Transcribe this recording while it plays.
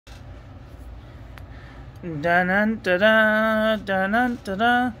Da-da-da-da,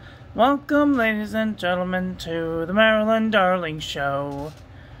 da-da-da-da. Welcome, ladies and gentlemen, to the Marilyn Darling Show.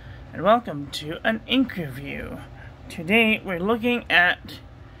 And welcome to an ink review. Today we're looking at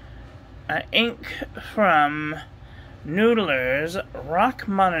ink from Noodler's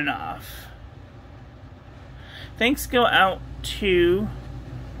Rackmaninoff. Thanks go out to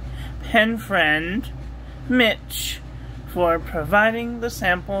pen friend Mitch for providing the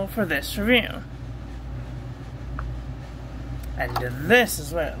sample for this review. And this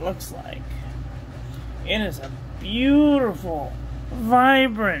is what it looks like. It is a beautiful,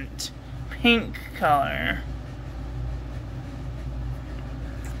 vibrant pink color.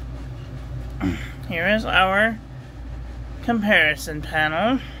 Here is our comparison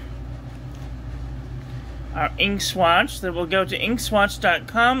panel. Our ink swatch that will go to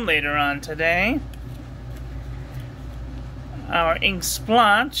inkswatch.com later on today. Our ink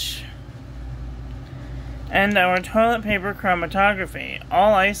splotch. And our toilet paper chromatography.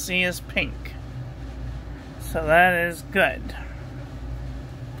 All I see is pink. So that is good.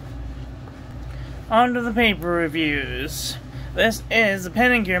 On to the paper reviews. This is the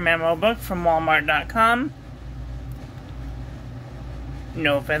Pen and Gear Memo book from Walmart.com.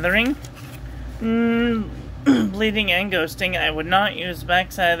 No feathering. Bleeding and ghosting. I would not use the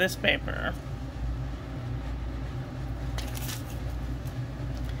backside of this paper.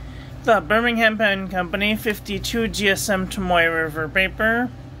 The Birmingham Pen Company 52 GSM Tomoe River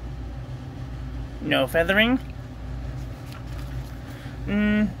paper. No feathering.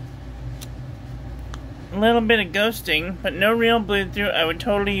 A little bit of ghosting, but no real bleed through. I would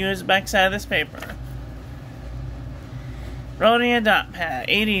totally use the backside of this paper. Rhodia Dot Pad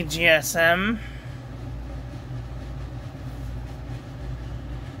 80 GSM.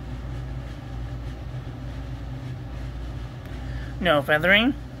 No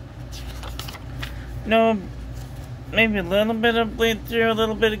feathering. No, maybe a little bit of bleed through, a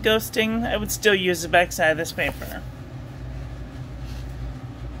little bit of ghosting. I would still use the backside of this paper.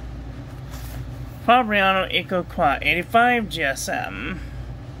 Fabriano Eco Qua 85 GSM.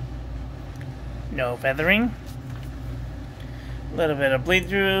 No feathering. A little bit of bleed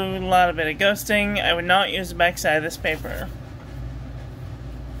through, a lot bit of ghosting. I would not use the backside of this paper.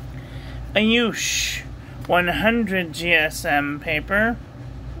 Ayush 100 GSM paper.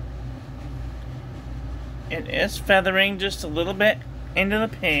 It is feathering just a little bit into the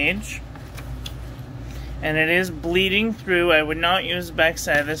page. And it is bleeding through. I would not use the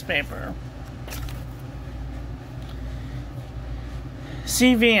backside of this paper.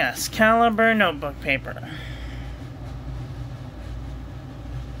 CVS Caliber notebook paper.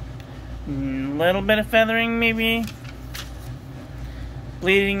 Little bit of feathering maybe.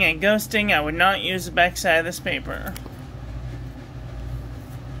 Bleeding and ghosting. I would not use the backside of this paper.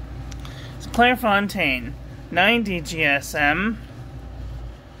 Clairefontaine 90 GSM.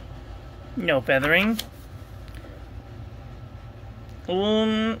 No feathering.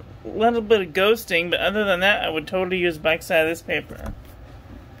 Little bit of ghosting, but other than that, I would totally use the backside of this paper.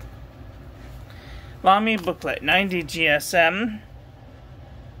 Lamy Booklet 90 GSM.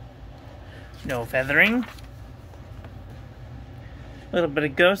 No feathering. Little bit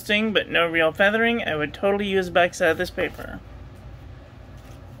of ghosting, but no real feathering. I would totally use the backside of this paper.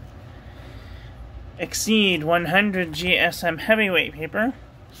 Exceed 100 GSM heavyweight paper.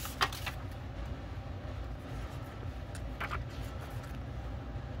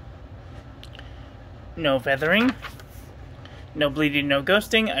 No feathering. No bleeding, no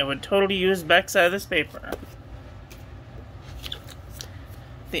ghosting. I would totally use the backside of this paper.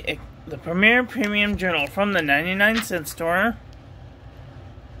 The Premier Premium Journal from the 99-cent store.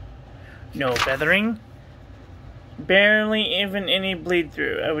 No feathering. Barely even any bleed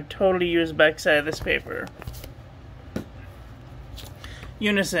through. I would totally use the backside of this paper.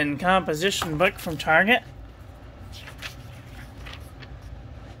 Unison composition book from Target.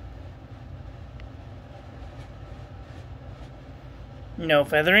 No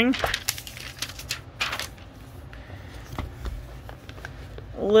feathering.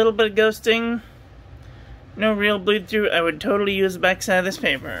 A little bit of ghosting. No real bleed through. I would totally use the backside of this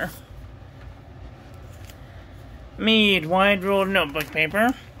paper. Mead wide rolled notebook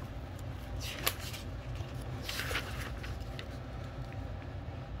paper.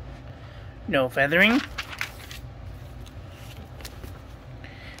 No feathering.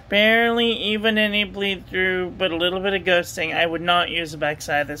 Barely even any bleed through, but a little bit of ghosting. I would not use the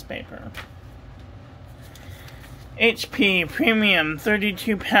backside of this paper. HP Premium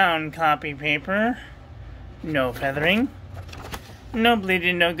 32-pound copy paper. No feathering. No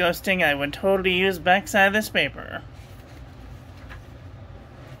bleeding, no ghosting. I would totally use backside of this paper.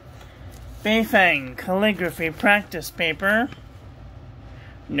 Beifeng calligraphy practice paper.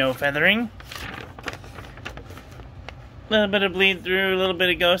 No feathering. A little bit of bleed through, a little bit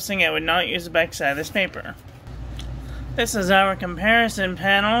of ghosting. I would not use the back side of this paper. This is our comparison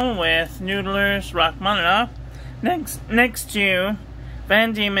panel with Noodler's Rackmaninoff. Next to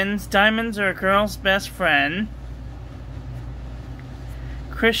Van Diemen's Diamonds Are a Girl's Best Friend.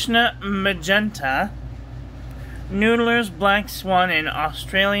 Krishna Magenta. Noodler's Black Swan in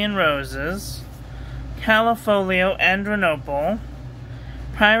Australian Roses. Califolio Andronople.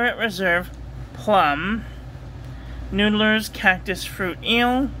 Pirate Reserve Plum. Noodler's Cactus Fruit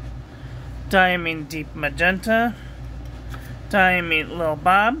Eel. Diamine Deep Magenta. Diamine Lil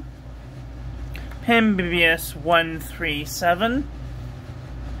Bob. Pembibius 137.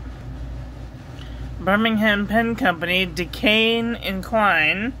 Birmingham Pen Company Decane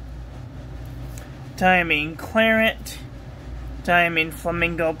Incline. Diamine Claret. Diamine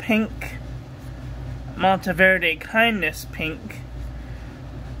Flamingo Pink. Monteverde Kindness Pink.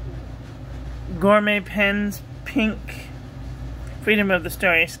 Gourmet Pens Pink. Freedom of the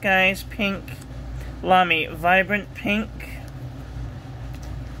Starry Skies Pink. Lamy Vibrant Pink.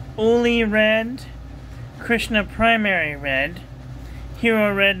 Uli Red. Krishna Primary Red.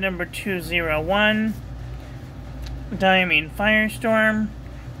 Hero Red number 201. Diamine Firestorm.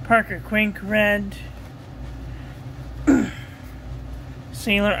 Parker Quink Red.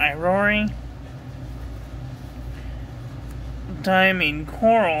 Sailor Irori. Diamine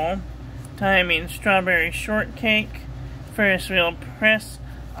Coral. Diamine Strawberry Shortcake. Ferris Wheel Press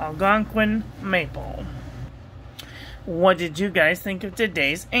Algonquin Maple. What did you guys think of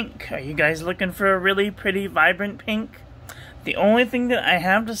today's ink? Are you guys looking for a really pretty vibrant pink? The only thing that I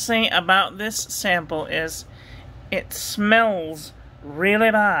have to say about this sample is it smells really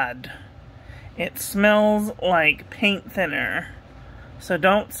bad. It smells like paint thinner. So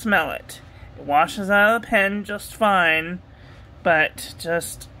don't smell it. It washes out of the pen just fine, but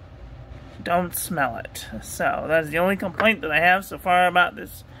just don't smell it. So that's the only complaint that I have so far about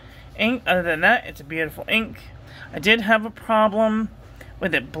this ink. Other than that, it's a beautiful ink. I did have a problem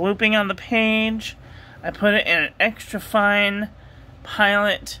with it blooping on the page. I put it in an extra fine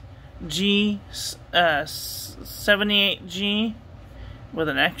Pilot G 78G with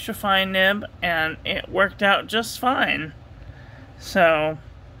an extra fine nib, and it worked out just fine. So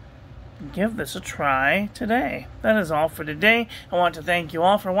give this a try today. That is all for today. I want to thank you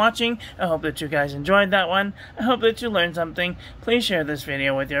all for watching. I hope that you guys enjoyed that one. I hope that you learned something. Please share this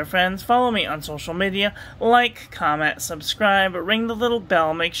video with your friends. Follow me on social media. Like, comment, subscribe, ring the little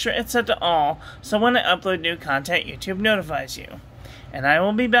bell. Make sure it's set to all, so when I upload new content, YouTube notifies you. And I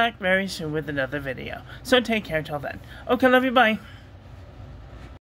will be back very soon with another video. So take care till then. Okay, love you, bye.